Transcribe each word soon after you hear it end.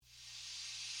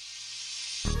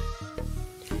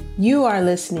You are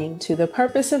listening to the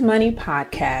Purpose of Money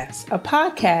podcast, a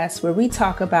podcast where we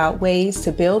talk about ways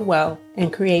to build wealth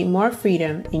and create more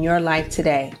freedom in your life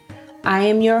today. I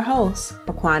am your host,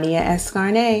 Aquania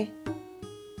Escarnet.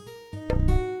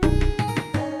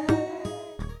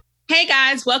 Hey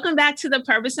guys, welcome back to the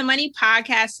Purpose of Money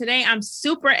podcast. Today, I'm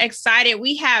super excited.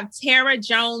 We have Tara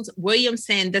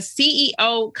Jones-Williamson, the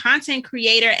CEO, content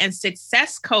creator, and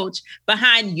success coach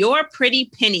behind Your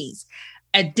Pretty Pennies,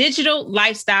 a digital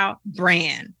lifestyle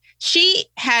brand. She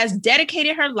has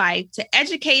dedicated her life to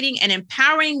educating and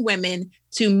empowering women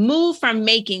to move from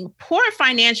making poor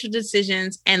financial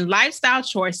decisions and lifestyle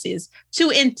choices to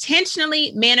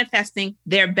intentionally manifesting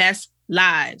their best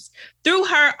lives. Through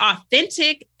her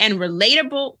authentic and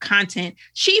relatable content,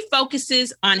 she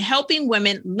focuses on helping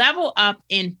women level up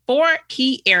in 4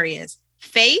 key areas: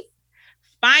 faith,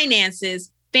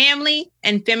 finances, family,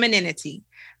 and femininity.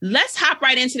 Let's hop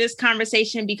right into this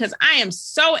conversation because I am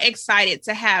so excited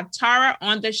to have Tara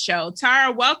on the show.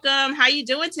 Tara, welcome. How are you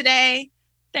doing today?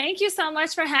 Thank you so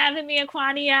much for having me,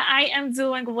 Aquania. I am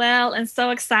doing well and so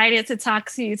excited to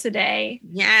talk to you today.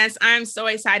 Yes, I'm so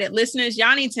excited. Listeners,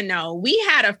 y'all need to know we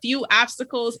had a few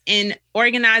obstacles in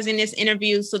organizing this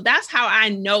interview. So that's how I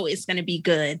know it's going to be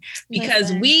good,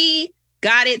 because we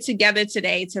got it together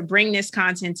today to bring this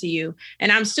content to you.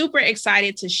 And I'm super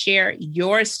excited to share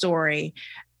your story.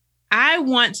 I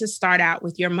want to start out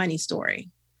with your money story,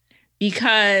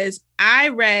 because I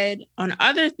read on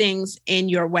other things in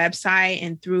your website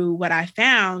and through what I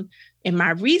found in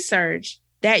my research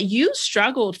that you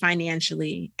struggled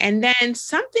financially, and then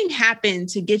something happened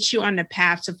to get you on the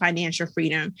path to financial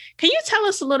freedom. Can you tell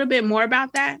us a little bit more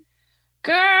about that?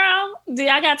 Girl, do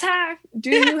I got time?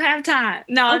 Do you have time?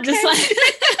 No, okay. Just like,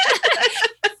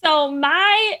 so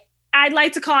I'd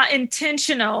like to call it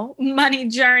intentional money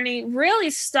journey really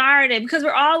started because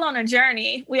we're all on a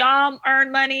journey. We all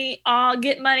earn money, all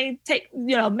get money,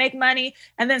 make money,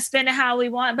 and then spend it how we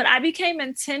want. But I became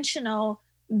intentional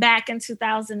back in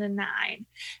 2009.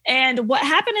 And what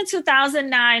happened in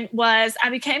 2009 was I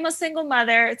became a single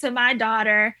mother to my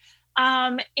daughter.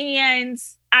 And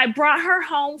I brought her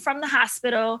home from the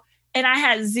hospital and I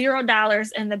had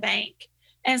 $0 in the bank.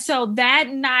 And so that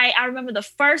night, I remember the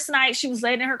first night she was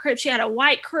laid in her crib. She had a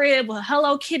white crib with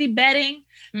Hello Kitty bedding.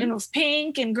 And it was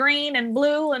pink and green and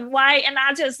blue and white. And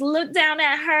I just looked down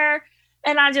at her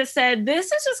and I just said,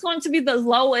 this is just going to be the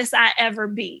lowest I ever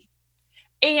be.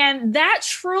 And that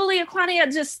truly,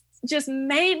 Aquania, just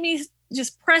made me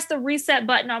just press the reset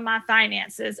button on my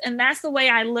finances. And that's the way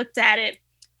I looked at it.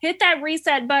 Hit that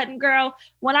reset button, girl.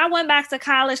 When I went back to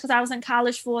college, because I was in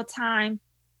college full time,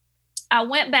 I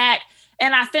went back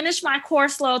and I finished my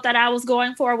course load that I was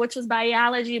going for, which was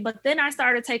biology. But then I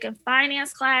started taking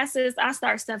finance classes. I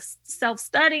started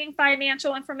self-studying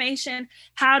financial information,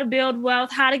 how to build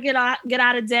wealth, how to get out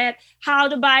of debt, how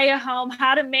to buy a home,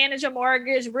 how to manage a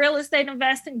mortgage, real estate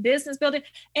investing, business building,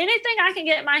 anything I can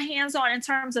get my hands on in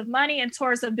terms of money, in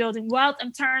terms of building wealth,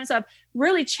 in terms of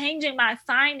really changing my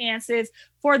finances.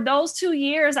 For those 2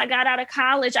 years I got out of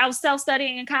college, I was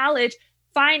self-studying in college,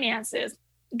 finances.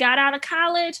 Got out of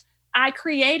college, I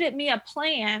created me a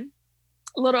plan.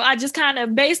 I just kind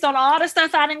of, based on all the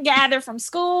stuff I didn't gather from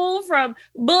school, from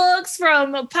books,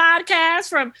 from podcasts,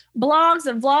 from blogs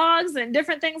and vlogs and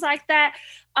different things like that.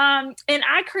 And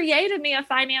I created me a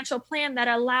financial plan that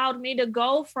allowed me to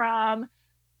go from,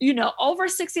 over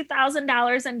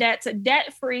 $60,000 in debt to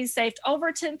debt-free, saved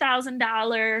over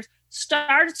 $10,000,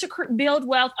 started to build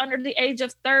wealth under the age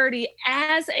of 30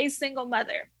 as a single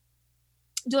mother.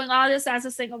 Doing all this as a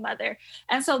single mother.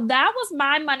 And so that was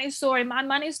my money story. My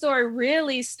money story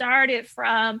really started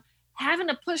from having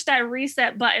to push that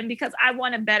reset button because I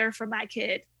wanted better for my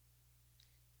kid.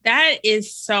 That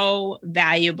is so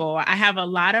valuable. I have a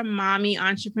lot of mommy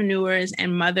entrepreneurs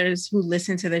and mothers who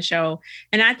listen to the show.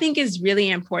 And I think it's really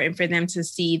important for them to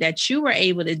see that you were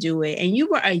able to do it. And you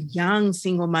were a young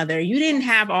single mother. You didn't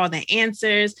have all the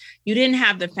answers. You didn't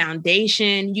have the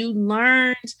foundation. You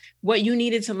learned what you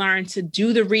needed to learn to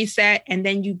do the reset. And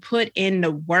then you put in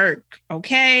the work.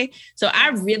 Okay. So I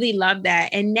really love that.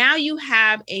 And now you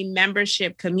have a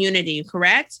membership community,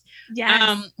 correct?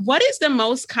 Yes. What is the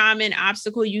most common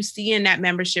obstacle you see in that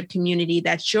membership community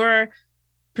that your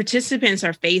participants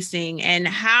are facing, and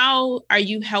how are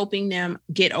you helping them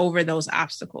get over those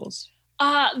obstacles?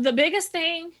 The biggest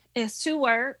thing is 2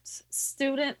 words: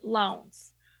 student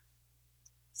loans.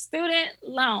 Student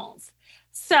loans.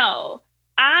 So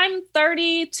I'm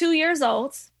 32 years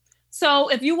old. So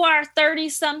if you are 30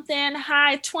 something,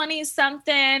 high 20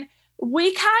 something,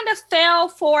 we kind of fell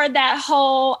for that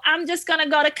whole, I'm just going to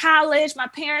go to college. My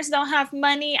parents don't have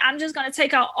money. I'm just going to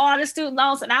take out all the student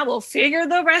loans and I will figure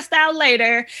the rest out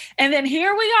later. And then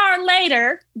here we are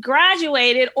later,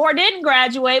 graduated or didn't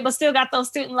graduate, but still got those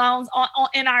student loans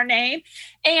in our name.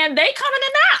 And they come in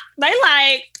and knock. They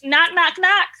like, knock, knock,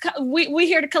 knock. We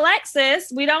here to collect,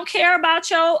 sis. We don't care about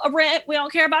your rent. We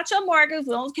don't care about your mortgage.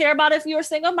 We don't care about if you're a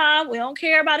single mom. We don't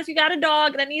care about if you got a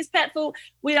dog that needs pet food.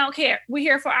 We don't care. We're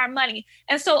here for our money.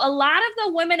 And so a lot of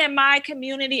the women in my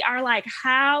community are like,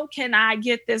 how can I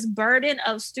get this burden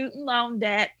of student loan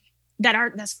debt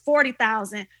that's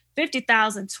 $40,000, $50,000,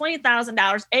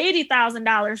 $20,000,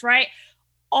 $80,000, right,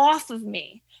 off of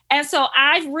me? And so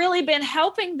I've really been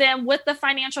helping them with the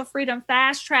Financial Freedom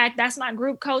Fast Track. That's my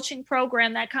group coaching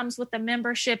program that comes with the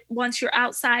membership once you're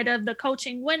outside of the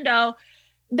coaching window,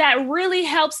 that really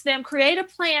helps them create a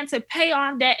plan to pay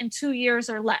off debt in 2 years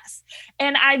or less.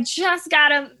 And I just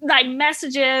got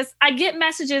messages. I get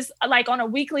messages like on a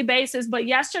weekly basis, but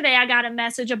yesterday I got a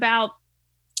message about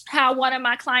how one of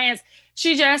my clients,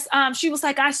 she was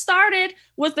like, I started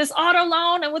with this auto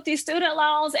loan and with these student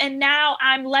loans, and now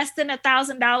I'm less than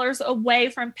 $1,000 away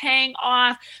from paying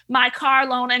off my car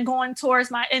loan and going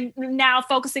towards and now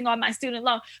focusing on my student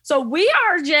loan. So we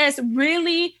are just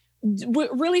really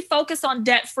focused on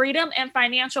debt freedom and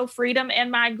financial freedom in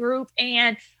my group.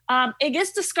 And it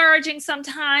gets discouraging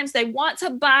sometimes. They want to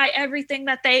buy everything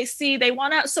that they see. They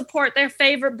want to support their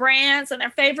favorite brands and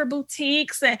their favorite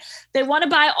boutiques. And they want to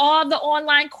buy all the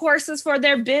online courses for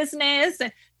their business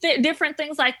and different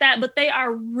things like that. But they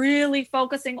are really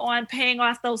focusing on paying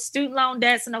off those student loan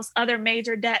debts and those other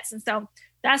major debts. And so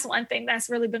that's one thing that's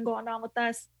really been going on with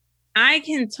us. I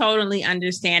can totally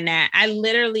understand that. I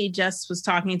literally just was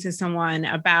talking to someone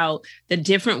about the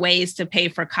different ways to pay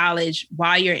for college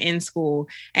while you're in school.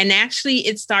 And actually,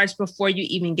 it starts before you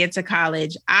even get to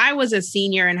college. I was a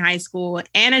senior in high school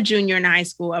and a junior in high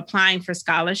school applying for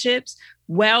scholarships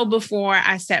well before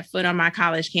I set foot on my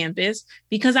college campus,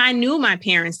 because I knew my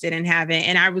parents didn't have it.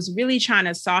 And I was really trying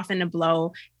to soften the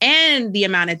blow and the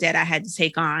amount of debt I had to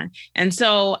take on. And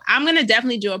so I'm going to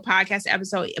definitely do a podcast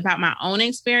episode about my own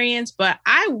experience, but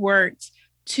I worked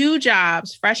 2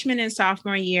 jobs, freshman and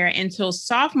sophomore year, until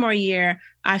sophomore year.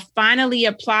 I finally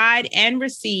applied and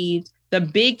received the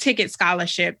big ticket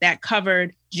scholarship that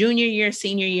covered junior year,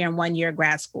 senior year, and 1 year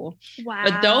grad school. Wow.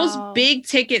 But those big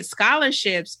ticket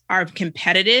scholarships are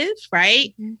competitive,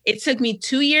 right? Mm-hmm. It took me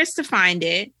 2 years to find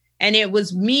it. And it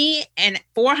was me and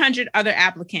 400 other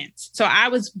applicants. So I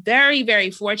was very, very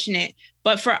fortunate.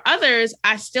 But for others,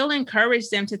 I still encourage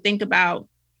them to think about,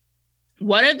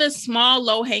 what are the small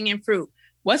low-hanging fruit?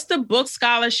 What's the book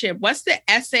scholarship? What's the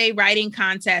essay writing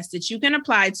contest that you can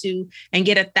apply to and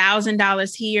get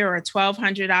 $1,000 here or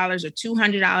 $1,200 or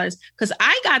 $200? Because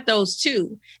I got those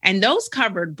too. And those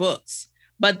covered books.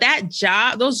 But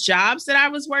those jobs that I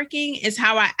was working is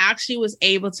how I actually was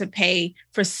able to pay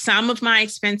for some of my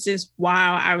expenses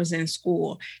while I was in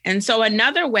school. And so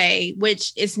another way,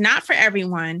 which is not for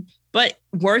everyone, but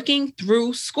working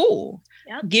through school.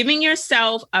 Yep. Giving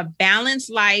yourself a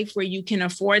balanced life where you can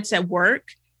afford to work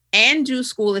and do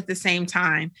school at the same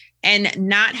time and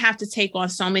not have to take on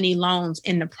so many loans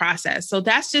in the process. So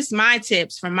that's just my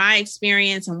tips from my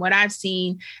experience and what I've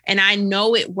seen. And I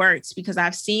know it works because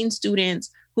I've seen students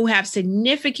who have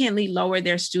significantly lowered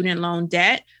their student loan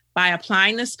debt by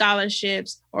applying the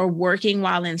scholarships or working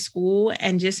while in school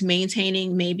and just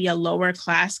maintaining maybe a lower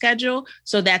class schedule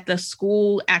so that the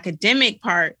school academic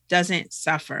part doesn't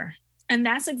suffer. And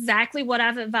that's exactly what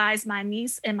I've advised my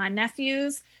niece and my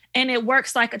nephews. And it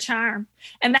works like a charm.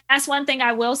 And that's one thing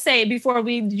I will say before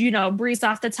we, breeze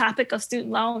off the topic of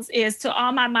student loans is to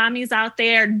all my mommies out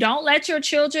there, don't let your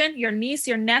children, your niece,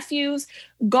 your nephews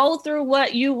go through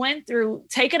what you went through.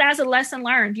 Take it as a lesson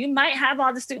learned. You might have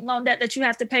all the student loan debt that you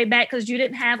have to pay back because you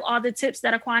didn't have all the tips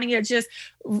that Aquania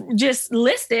just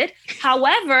listed.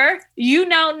 However,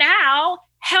 now,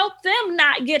 help them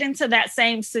not get into that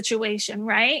same situation,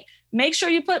 right? Make sure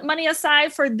you put money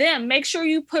aside for them. Make sure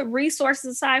you put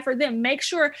resources aside for them. Make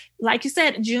sure, like you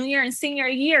said, junior and senior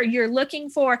year, you're looking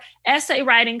for essay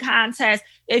writing contests.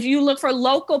 If you look for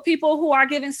local people who are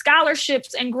giving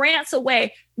scholarships and grants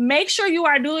away, make sure you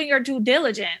are doing your due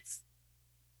diligence.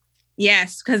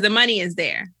 Yes, because the money is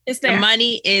there. It's there. The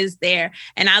money is there.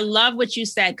 And I love what you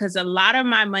said, because a lot of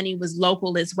my money was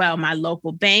local as well. My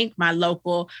local bank, my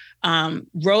local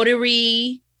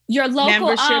Rotary, your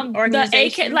local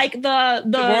organization, the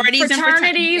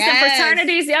fraternities and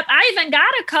fraternities. Yep. I even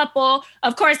got a couple.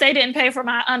 Of course, they didn't pay for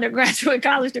my undergraduate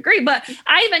college degree, but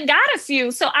I even got a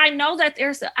few. So I know that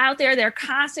there's out there, they're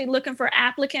constantly looking for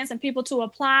applicants and people to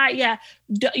apply. Yeah.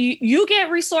 You get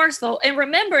resourceful. And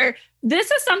remember,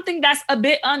 this is something that's a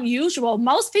bit unusual.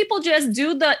 Most people just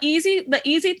do the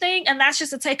easy thing, and that's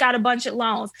just to take out a bunch of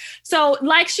loans. So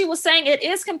like she was saying, it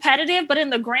is competitive, but in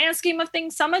the grand scheme of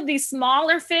things, some of these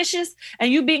smaller fishes,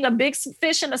 and you being a big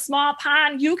fish in a small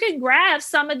pond, you can grab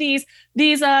some of these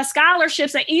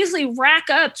scholarships and easily rack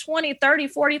up $20,000,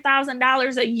 $30,000,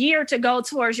 $40,000 a year to go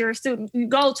towards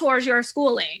your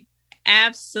schooling.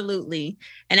 Absolutely.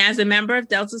 And as a member of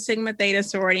Delta Sigma Theta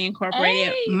Sorority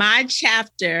Incorporated, my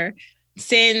chapter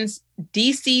sends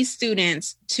DC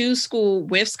students to school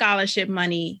with scholarship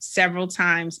money several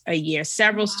times a year,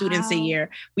 several students a year.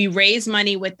 We raise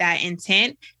money with that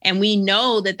intent, and we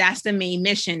know that that's the main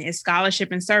mission, is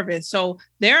scholarship and service. So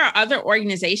there are other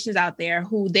organizations out there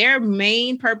who their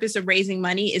main purpose of raising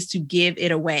money is to give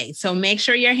it away. So make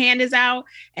sure your hand is out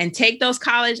and take those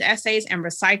college essays and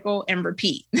recycle and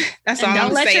repeat. That's all I'm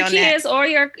going to say on that. Don't let your kids or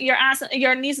your aunts,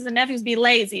 your nieces and nephews be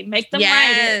lazy. Make them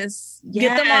write it.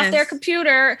 Get them off their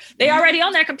computer. They already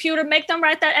on their computer. Make them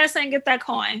write that essay and get that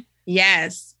coin.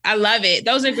 Yes, I love it.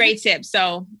 Those are great tips.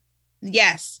 So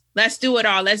yes, let's do it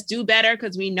all. Let's do better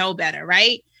because we know better,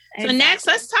 right? Exactly. So next,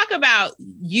 let's talk about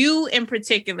you in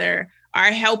particular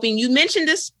are helping. You mentioned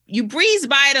this, you breezed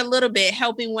by it a little bit,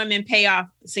 helping women pay off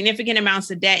significant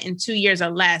amounts of debt in 2 years or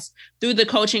less through the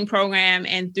coaching program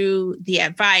and through the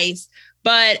advice.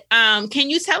 But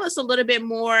can you tell us a little bit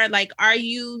more? Like, are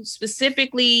you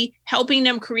specifically helping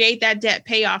them create that debt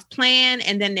payoff plan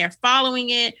and then they're following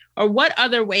it? Or what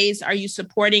other ways are you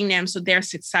supporting them so they're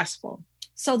successful?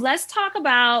 So let's talk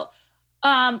about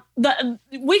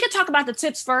we could talk about the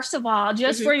tips first of all,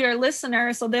 just for your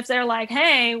listeners. So if they're like,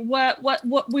 hey, what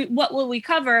will we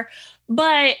cover?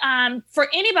 But for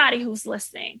anybody who's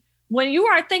listening, when you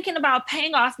are thinking about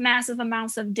paying off massive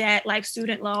amounts of debt, like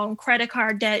student loan, credit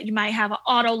card debt, you might have an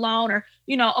auto loan or,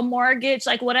 a mortgage,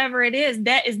 like whatever it is,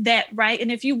 debt is debt, right? And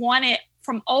if you want it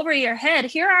from over your head,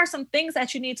 here are some things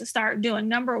that you need to start doing.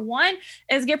 Number one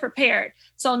is get prepared.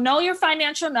 So know your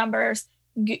financial numbers,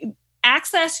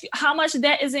 access how much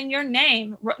debt is in your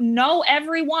name, know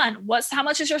everyone. How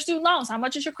much is your student loans? How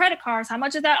much is your credit cards? How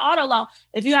much is that auto loan?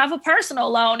 If you have a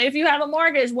personal loan, if you have a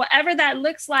mortgage, whatever that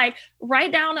looks like,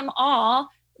 write down them all,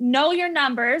 know your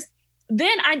numbers,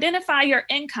 then identify your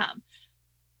income.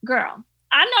 Girl,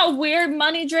 I know we're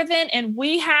money driven and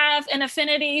we have an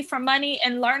affinity for money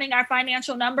and learning our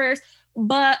financial numbers,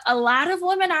 but a lot of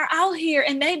women are out here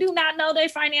and they do not know their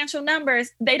financial numbers.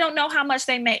 They don't know how much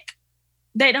they make.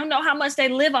 They don't know how much they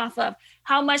live off of,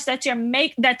 how much that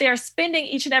they're spending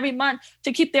each and every month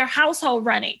to keep their household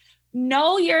running.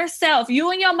 Know yourself.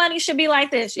 You and your money should be like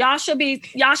this. Y'all should be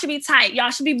tight.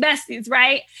 Y'all should be besties,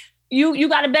 right? You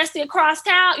got a bestie across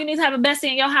town. You need to have a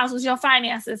bestie in your house with your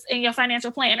finances and your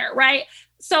financial planner, right?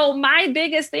 So my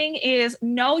biggest thing is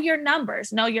know your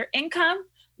numbers, know your income,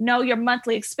 know your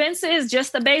monthly expenses,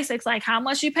 just the basics, like how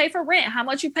much you pay for rent, how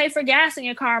much you pay for gas in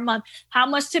your car a month, how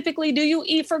much typically do you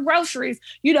eat for groceries,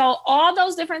 all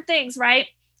those different things, right?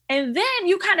 And then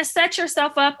you kind of set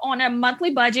yourself up on a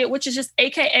monthly budget, which is just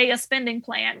AKA a spending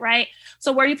plan, right?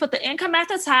 So where you put the income at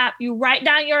the top, you write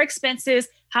down your expenses,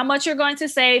 how much you're going to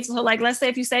save. So like, let's say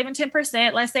if you're saving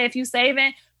 10%, let's say if you're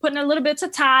saving, putting a little bit to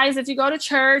tithes, if you go to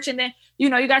church and then, you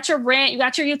got your rent, you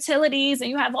got your utilities and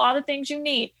you have all the things you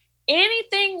need.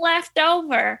 Anything left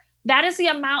over, that is the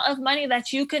amount of money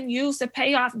that you can use to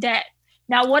pay off debt.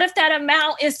 Now, what if that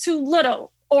amount is too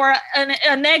little or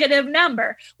a negative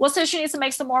number? Well, since you need to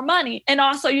make some more money and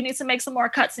also you need to make some more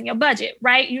cuts in your budget,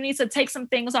 right? You need to take some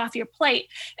things off your plate.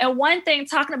 And one thing,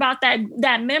 talking about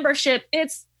that membership,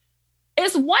 it's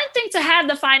one thing to have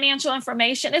the financial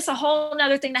information. It's a whole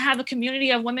nother thing to have a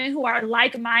community of women who are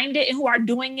like-minded and who are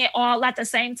doing it all at the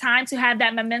same time to have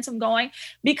that momentum going,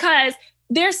 because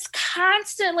there's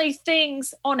constantly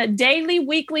things on a daily,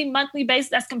 weekly, monthly basis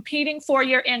that's competing for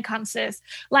your income, sis.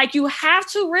 Like you have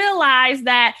to realize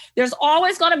that there's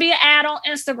always going to be an ad on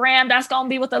Instagram that's going to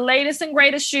be with the latest and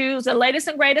greatest shoes, the latest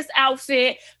and greatest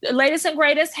outfit, the latest and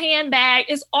greatest handbag.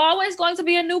 It's always going to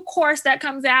be a new course that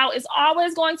comes out. It's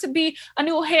always going to be a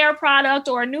new hair product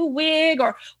or a new wig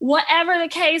or whatever the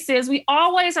case is. We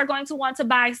always are going to want to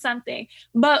buy something.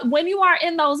 But when you are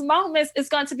in those moments, it's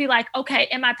going to be like, okay,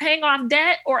 am I paying off debt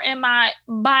or am I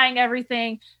buying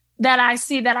everything that I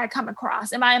see that I come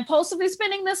across. Am I impulsively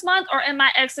spending this month, or am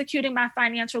I executing my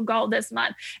financial goal this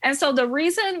month? And so the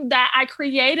reason that I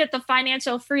created the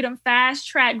Financial Freedom Fast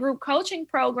Track group coaching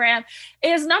program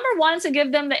is, number one, to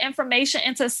give them the information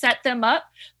and to set them up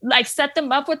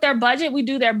with their budget. We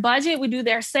do their budget, we do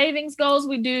their savings goals,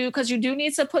 because you do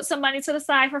need to put some money to the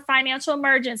side for financial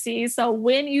emergencies. So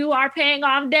when you are paying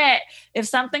off debt, if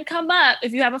something come up,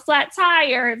 if you have a flat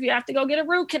tire, if you have to go get a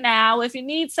root canal, if you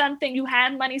need something, you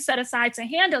have money set aside to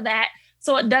handle that,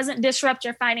 so it doesn't disrupt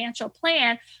your financial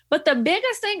plan. But the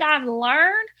biggest thing I've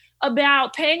learned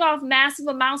about paying off massive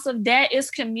amounts of debt is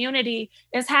community,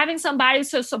 is having somebody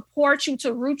to support you,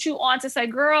 to root you on, to say,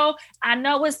 girl, I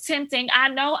know it's tempting. I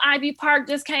know Ivy Park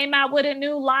just came out with a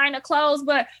new line of clothes,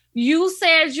 but you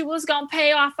said you was going to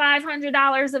pay off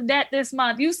 $500 of debt this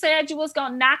month. You said you was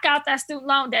going to knock out that student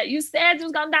loan debt. You said you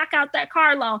was going to knock out that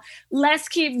car loan. Let's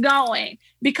keep going,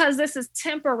 because this is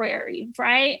temporary,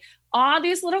 right? All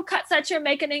these little cuts that you're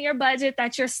making in your budget,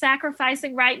 that you're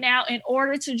sacrificing right now in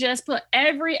order to just put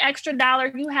every extra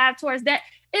dollar you have towards debt,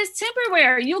 is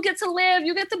temporary. You get to live,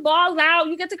 you get to ball out,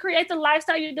 you get to create the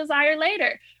lifestyle you desire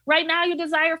later. Right now, you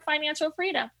desire financial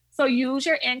freedom. So use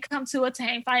your income to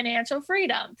attain financial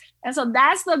freedom. And so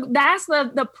that's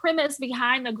the premise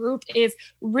behind the group, is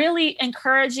really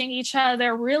encouraging each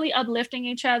other, really uplifting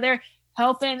each other,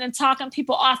 helping and talking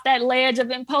people off that ledge of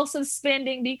impulsive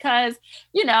spending, because,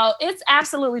 it's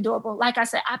absolutely doable. Like I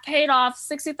said, I paid off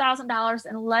 $60,000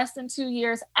 in less than 2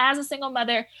 years as a single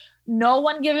mother. No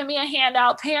one giving me a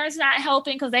handout. Parents not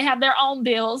helping because they have their own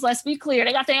bills. Let's be clear.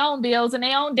 They got their own bills and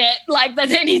their own debt that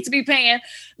they need to be paying,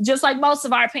 just like most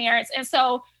of our parents. And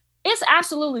so it's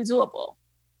absolutely doable.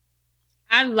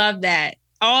 I love that.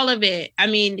 All of it. I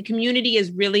mean, the community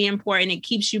is really important. It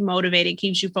keeps you motivated,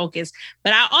 keeps you focused.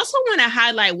 But I also want to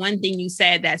highlight one thing you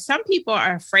said that some people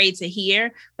are afraid to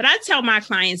hear, but I tell my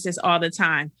clients this all the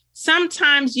time.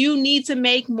 Sometimes you need to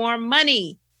make more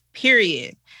money,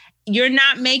 period. You're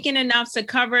not making enough to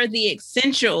cover the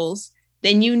essentials,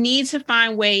 then you need to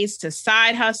find ways to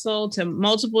side hustle, to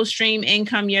multiple stream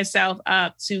income yourself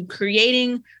up, to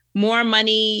creating more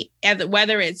money,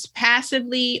 whether it's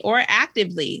passively or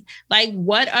actively. Like,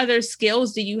 what other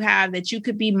skills do you have that you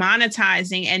could be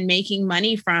monetizing and making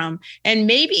money from, and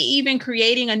maybe even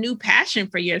creating a new passion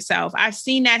for yourself? I've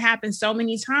seen that happen so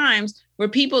many times where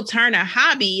people turn a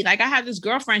hobby. Like, I have this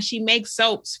girlfriend, she makes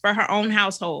soaps for her own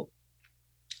household.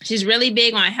 She's really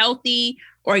big on healthy,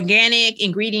 organic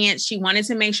ingredients. She wanted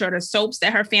to make sure the soaps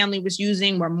that her family was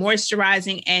using were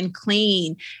moisturizing and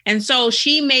clean. And so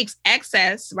she makes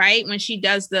excess, right, when she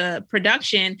does the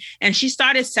production, and she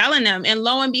started selling them. And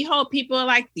lo and behold, people are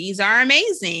like, these are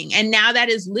amazing. And now that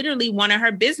is literally one of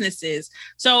her businesses.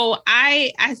 So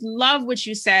I love what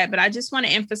you said, but I just want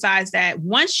to emphasize that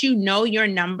once you know your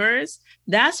numbers,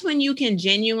 that's when you can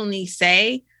genuinely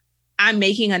say, I'm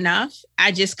making enough,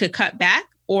 I just could cut back,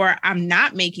 or I'm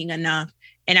not making enough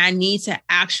and I need to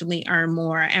actually earn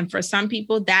more. And for some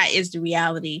people, that is the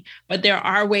reality. But there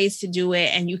are ways to do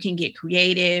it, and you can get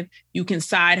creative. You can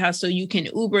side hustle. You can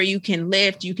Uber. You can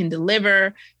Lyft. You can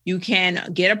deliver. You can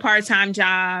get a part-time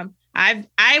job.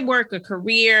 I work a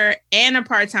career and a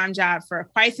part-time job for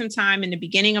quite some time in the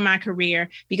beginning of my career,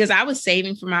 because I was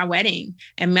saving for my wedding.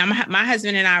 And my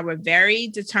husband and I were very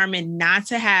determined not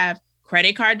to have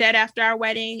credit card debt after our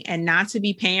wedding and not to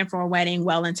be paying for a wedding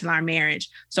well into our marriage.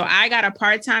 So I got a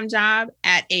part-time job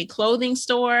at a clothing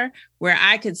store where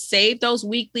I could save those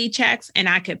weekly checks and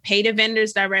I could pay the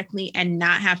vendors directly and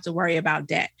not have to worry about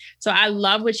debt. So I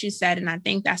love what you said, and I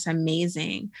think that's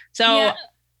amazing. So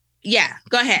yeah,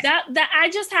 go ahead. That I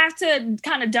just have to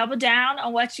kind of double down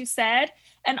on what you said.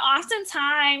 And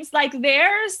oftentimes, like,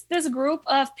 there's this group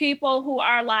of people who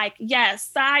are like, yes,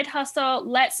 side hustle,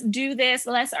 let's do this,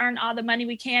 let's earn all the money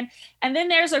we can. And then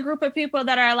there's a group of people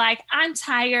that are like, I'm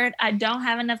tired, I don't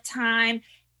have enough time,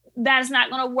 that is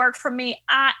not going to work for me.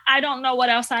 I don't know what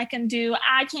else I can do.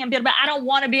 I can't build, but I don't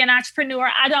want to be an entrepreneur.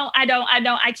 I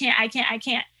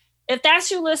can't. If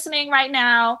that's you listening right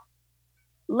now,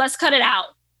 let's cut it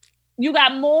out. You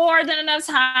got more than enough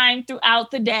time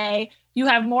throughout the day. You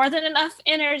have more than enough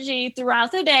energy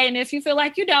throughout the day. And if you feel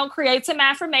like you don't, create some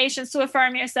affirmations to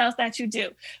affirm yourself that you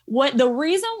do. The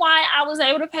reason why I was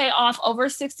able to pay off over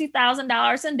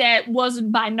 $60,000 in debt was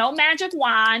by no magic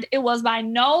wand. It was by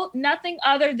nothing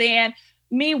other than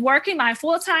me working my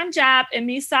full-time job and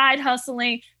me side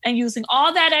hustling and using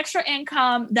all that extra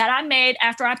income that I made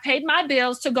after I paid my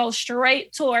bills to go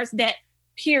straight towards debt,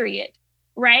 period.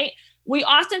 Right? We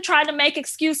often try to make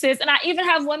excuses. And I even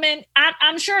have women,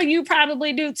 I'm sure you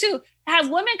probably do too, have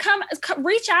women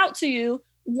reach out to you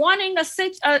wanting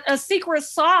a secret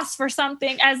sauce for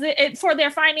something for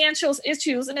their financial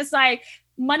issues. And it's like,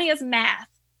 money is math.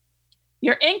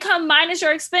 Your income minus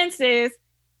your expenses,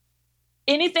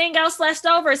 anything else left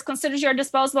over is considered your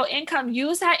disposable income.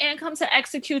 Use that income to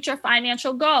execute your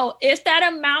financial goal. If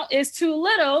that amount is too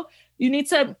little, you need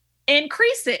to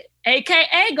increase it.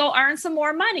 AKA go earn some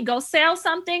more money, go sell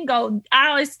something, I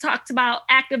always talked about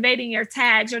activating your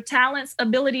tags, your talents,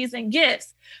 abilities, and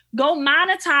gifts. Go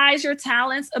monetize your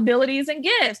talents, abilities, and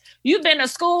gifts. You've been to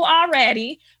school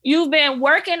already. You've been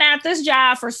working at this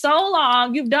job for so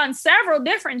long. You've done several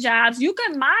different jobs. You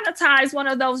can monetize one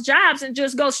of those jobs and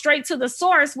just go straight to the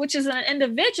source, which is an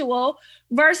individual,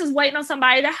 versus waiting on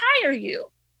somebody to hire you,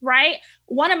 right?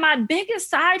 One of my biggest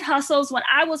side hustles when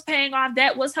I was paying off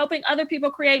debt was helping other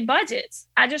people create budgets.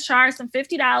 I just charged them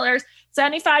 $50,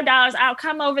 $75. I'll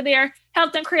come over there,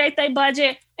 help them create their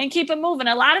budget and keep it moving.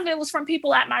 A lot of it was from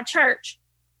people at my church.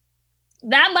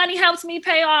 That money helps me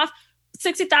pay off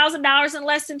 $60,000 in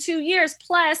less than 2 years,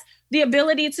 plus the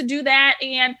ability to do that.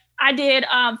 And I did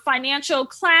financial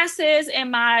classes in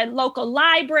my local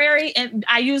library, and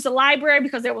I used the library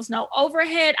because there was no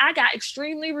overhead. I got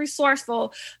extremely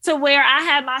resourceful to where I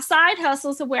had my side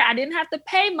hustles to where I didn't have to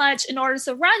pay much in order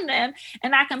to run them,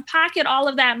 and I can pocket all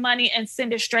of that money and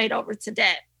send it straight over to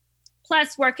debt.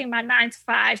 Plus working my 9 to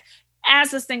 5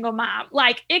 as a single mom.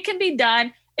 Like, it can be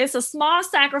done. It's a small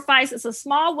sacrifice. It's a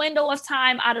small window of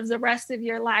time out of the rest of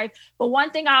your life. But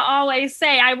one thing I always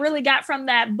say, I really got from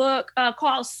that book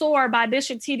called Soar by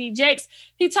Bishop T.D. Jakes.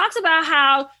 He talks about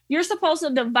how you're supposed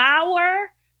to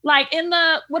devour, like in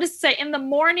the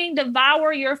morning,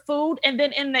 devour your food. And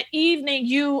then in the evening,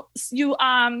 you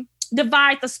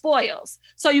divide the spoils.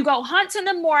 So you go hunt in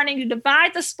the morning, you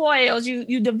divide the spoils,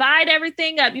 you divide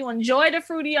everything up. You enjoy the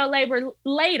fruit of your labor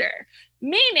later.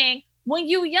 Meaning, when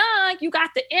you're young, you got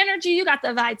the energy, you got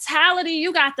the vitality,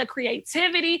 you got the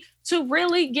creativity to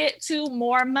really get to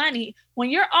more money. When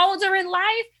you're older in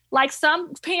life, like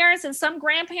some parents and some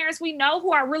grandparents we know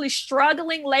who are really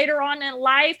struggling later on in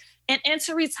life and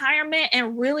into retirement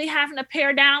and really having to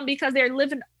pare down because they're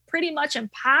living pretty much in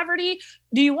poverty,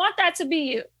 do you want that to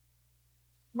be you?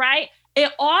 Right? It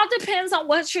all depends on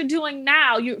what you're doing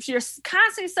now. You're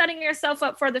constantly setting yourself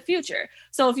up for the future.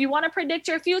 So if you want to predict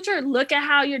your future, look at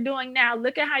how you're doing now.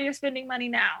 Look at how you're spending money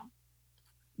now.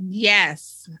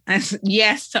 Yes.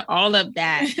 Yes to all of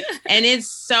that. And it's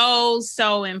so,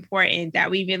 so important that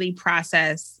we really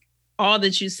process all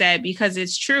that you said, because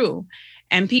it's true.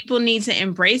 And people need to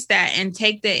embrace that and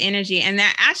take the energy. And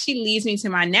that actually leads me to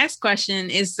my next question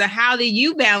is, how do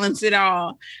you balance it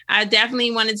all? I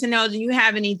definitely wanted to know, do you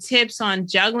have any tips on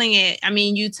juggling it? I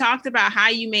mean, you talked about how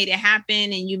you made it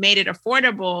happen and you made it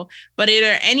affordable, but are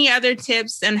there any other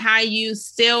tips on how you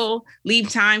still leave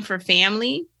time for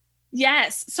family?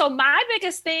 Yes. So my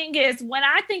biggest thing is when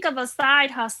I think of a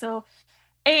side hustle,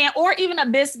 or even a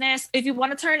business, if you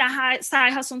want to turn a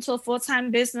side hustle into a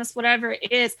full-time business, whatever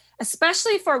it is,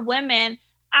 especially for women,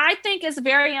 I think it's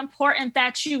very important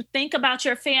that you think about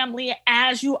your family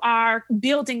as you are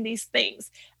building these things.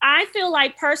 I feel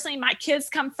like personally, my kids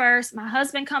come first, my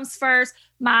husband comes first,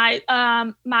 my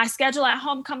schedule at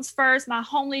home comes first, my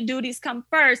homely duties come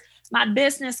first, my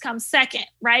business comes second,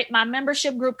 right? My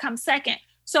membership group comes second.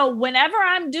 So whenever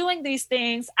I'm doing these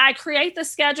things, I create the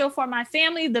schedule for my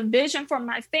family, the vision for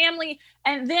my family,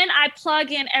 and then I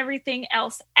plug in everything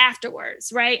else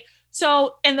afterwards, right?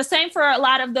 So, and the same for a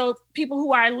lot of the people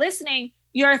who are listening,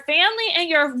 your family and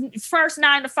your first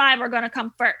 9 to 5 are going to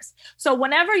come first. So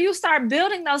whenever you start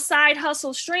building those side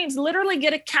hustle streams, literally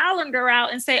get a calendar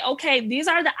out and say, okay, these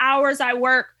are the hours I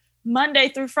work Monday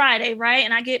through Friday, right?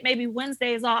 And I get maybe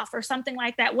Wednesdays off or something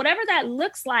like that. Whatever that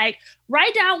looks like,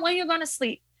 write down when you're going to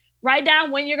sleep, write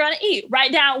down when you're going to eat,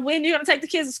 write down when you're going to take the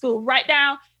kids to school, write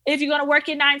down if you're going to work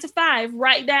your 9 to 5,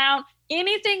 write down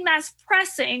anything that's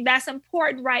pressing, that's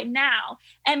important right now.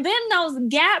 And then those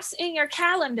gaps in your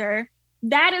calendar,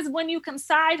 that is when you can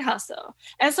side hustle.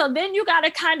 And so then you got to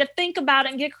kind of think about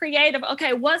and get creative.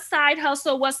 Okay, what side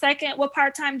hustle, what second, what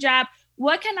part-time job,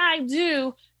 what can I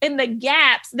do in the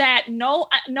gaps that no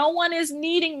one is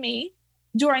needing me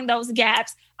during those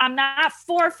gaps? I'm not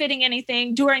forfeiting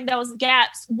anything during those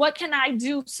gaps. What can I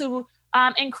do to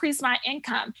increase my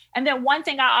income? And then one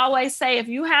thing I always say, if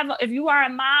you are a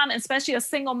mom, especially a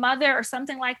single mother or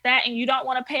something like that, and you don't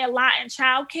want to pay a lot in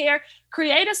childcare,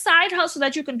 create a side hustle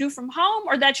that you can do from home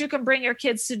or that you can bring your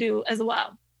kids to do as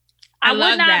well. I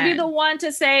would not be the one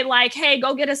to say like, hey,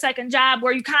 go get a second job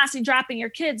where you're constantly dropping your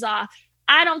kids off.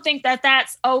 I don't think that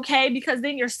that's okay, because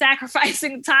then you're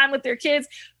sacrificing time with your kids.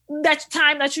 That's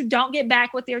time that you don't get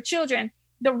back with your children.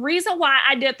 The reason why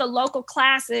I did the local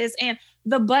classes and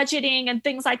the budgeting and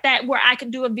things like that, where I can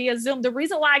do it via Zoom, the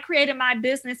reason why I created my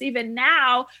business even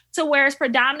now to where it's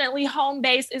predominantly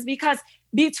home-based is because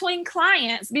between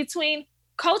clients, between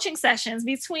coaching sessions,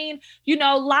 between,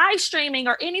 live streaming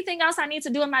or anything else I need to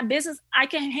do in my business, I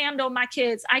can handle my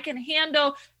kids. I can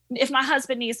handle if my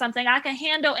husband needs something, I can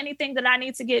handle anything that I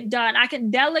need to get done. I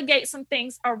can delegate some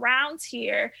things around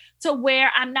here to where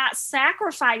I'm not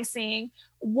sacrificing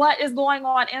what is going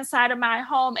on inside of my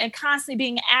home and constantly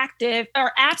being active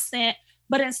or absent.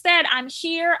 But instead, I'm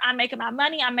here, I'm making my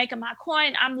money, I'm making my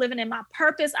coin, I'm living in my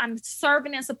purpose, I'm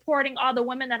serving and supporting all the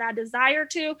women that I desire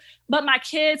to, but my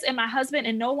kids and my husband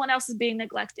and no one else is being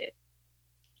neglected.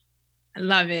 I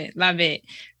love it. Love it.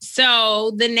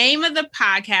 So the name of the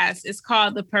podcast is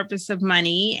called The Purpose of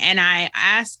Money. And I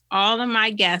ask all of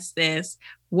my guests this: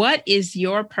 what is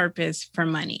your purpose for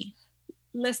money?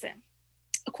 Listen,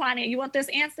 Aquania, you want this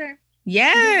answer?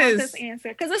 Yes. You want this answer?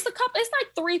 Because it's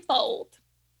like threefold.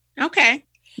 Okay,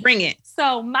 bring it.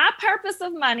 So my purpose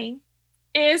of money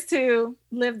is to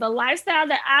live the lifestyle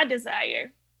that I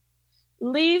desire,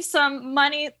 leave some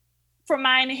money for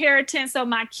my inheritance so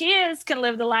my kids can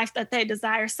live the life that they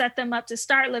desire, set them up to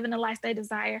start living the life they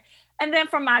desire, and then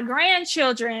for my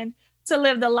grandchildren to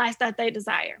live the life that they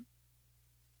desire.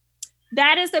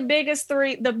 That is the biggest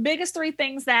three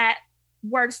things that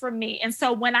works for me. And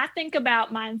so when I think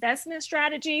about my investment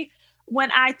strategy,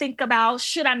 when I think about,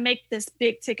 should I make this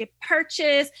big ticket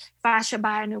purchase, if I should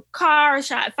buy a new car,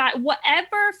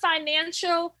 whatever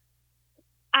financial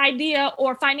idea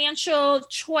or financial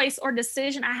choice or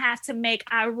decision I have to make,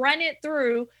 I run it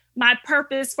through my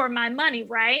purpose for my money,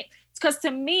 right? Because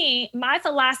to me, my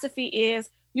philosophy is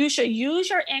you should use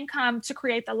your income to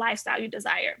create the lifestyle you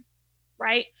desire,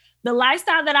 right? The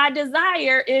lifestyle that I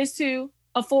desire is to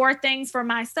afford things for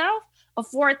myself,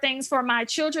 afford things for my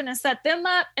children and set them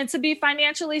up, and to be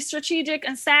financially strategic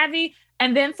and savvy,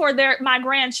 and then for my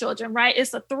grandchildren, right?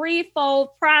 It's a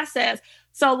threefold process.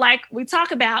 So like we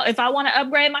talk about, if I want to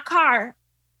upgrade my car,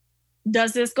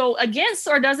 does this go against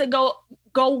or does it go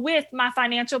with my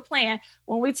financial plan?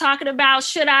 When we're talking about,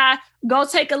 should I go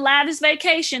take a lavish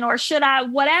vacation or should I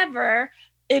whatever,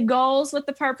 it goes with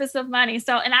the purpose of money.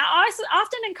 So, and I also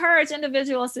often encourage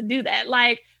individuals to do that.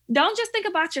 Like, don't just think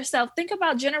about yourself. Think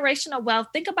about generational wealth.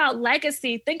 Think about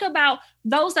legacy. Think about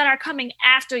those that are coming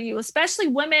after you, especially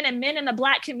women and men in the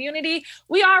Black community.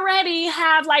 We already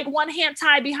have like one hand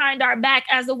tied behind our back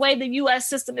as the way the U.S.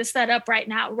 system is set up right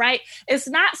now, right? It's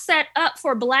not set up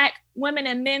for Black women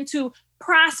and men to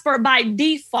prosper by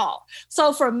default.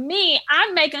 So for me,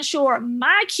 I'm making sure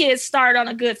my kids start on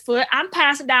a good foot. I'm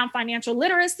passing down financial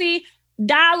literacy,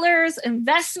 dollars,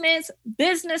 investments,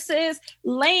 businesses,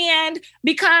 land,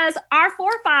 because our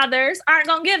forefathers aren't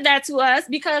going to give that to us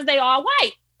because they are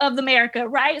white of America,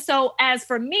 right? So as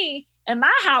for me and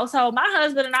my household, my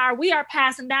husband and I, we are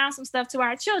passing down some stuff to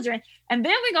our children. And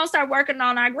then we're going to start working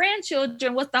on our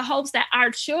grandchildren with the hopes that our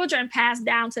children pass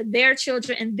down to their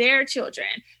children and their children,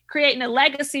 creating a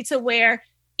legacy to where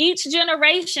each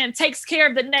generation takes care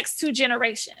of the next two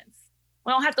generations.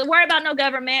 We don't have to worry about no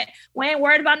government. We ain't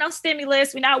worried about no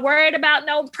stimulus. We're not worried about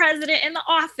no president in the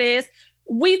office.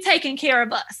 We taking care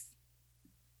of us.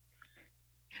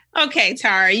 Okay,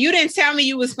 Tara, you didn't tell me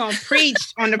you was going to preach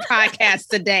on the podcast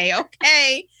today.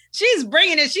 Okay. She's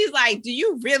bringing it. She's like, do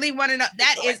you really want to know?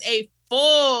 That is a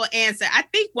full answer. I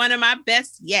think one of my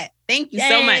best yet. Thank you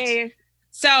so much.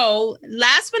 So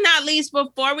last but not least,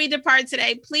 before we depart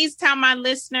today, please tell my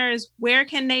listeners, where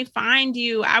can they find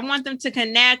you? I want them to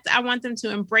connect. I want them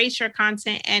to embrace your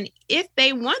content. And if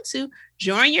they want to,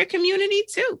 join your community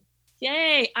too.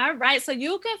 Yay. All right. So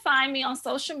you can find me on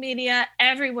social media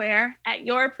everywhere at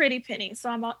Your Pretty Penny. So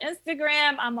I'm on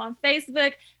Instagram, I'm on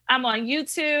Facebook, I'm on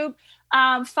YouTube.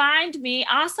 Find me.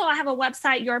 Also, I have a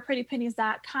website,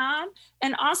 yourprettypennies.com.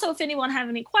 And also, if anyone have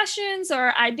any questions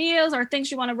or ideas or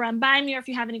things you want to run by me, or if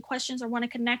you have any questions or want to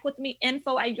connect with me,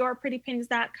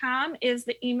 info@yourprettypennies.com is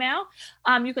the email.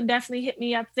 You can definitely hit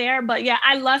me up there. But yeah,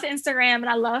 I love Instagram and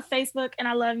I love Facebook and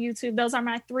I love YouTube. Those are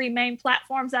my three main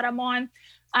platforms that I'm on.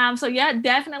 So yeah,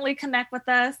 definitely connect with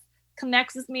us.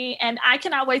 Connects with me, and I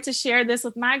cannot wait to share this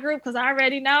with my group because I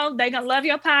already know they're gonna love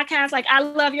your podcast like I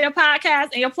love your podcast,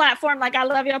 and your platform like I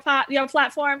love your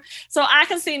platform. So I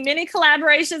can see many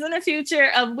collaborations in the future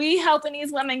of we helping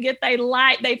these women get their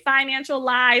financial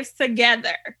lives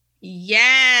together.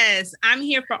 Yes, I'm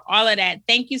here for all of that.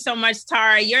 Thank you so much,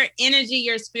 Tara. Your energy,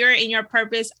 your spirit, and your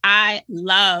purpose, I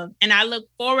love. And I look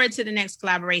forward to the next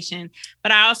collaboration.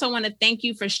 But I also want to thank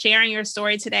you for sharing your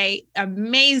story today.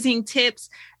 Amazing tips.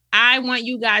 I want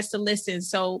you guys to listen.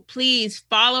 So please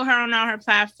follow her on all her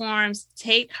platforms,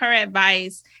 take her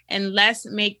advice, and let's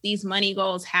make these money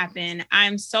goals happen.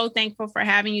 I'm so thankful for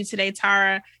having you today,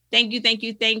 Tara. Thank you. Thank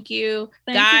you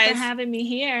for having me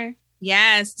here.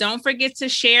 Yes. Don't forget to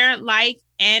share, like,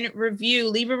 and review.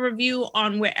 Leave a review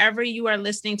on wherever you are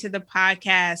listening to the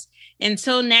podcast.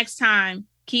 Until next time,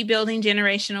 keep building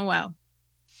generational wealth.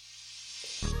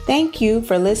 Thank you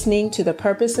for listening to the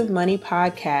Purpose of Money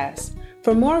podcast.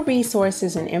 For more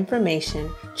resources and information,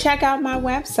 check out my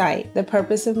website,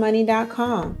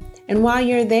 thepurposeofmoney.com. And while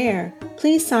you're there,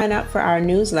 please sign up for our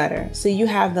newsletter so you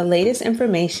have the latest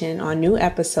information on new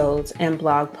episodes and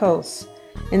blog posts.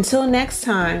 Until next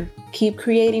time, keep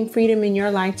creating freedom in your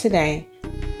life today.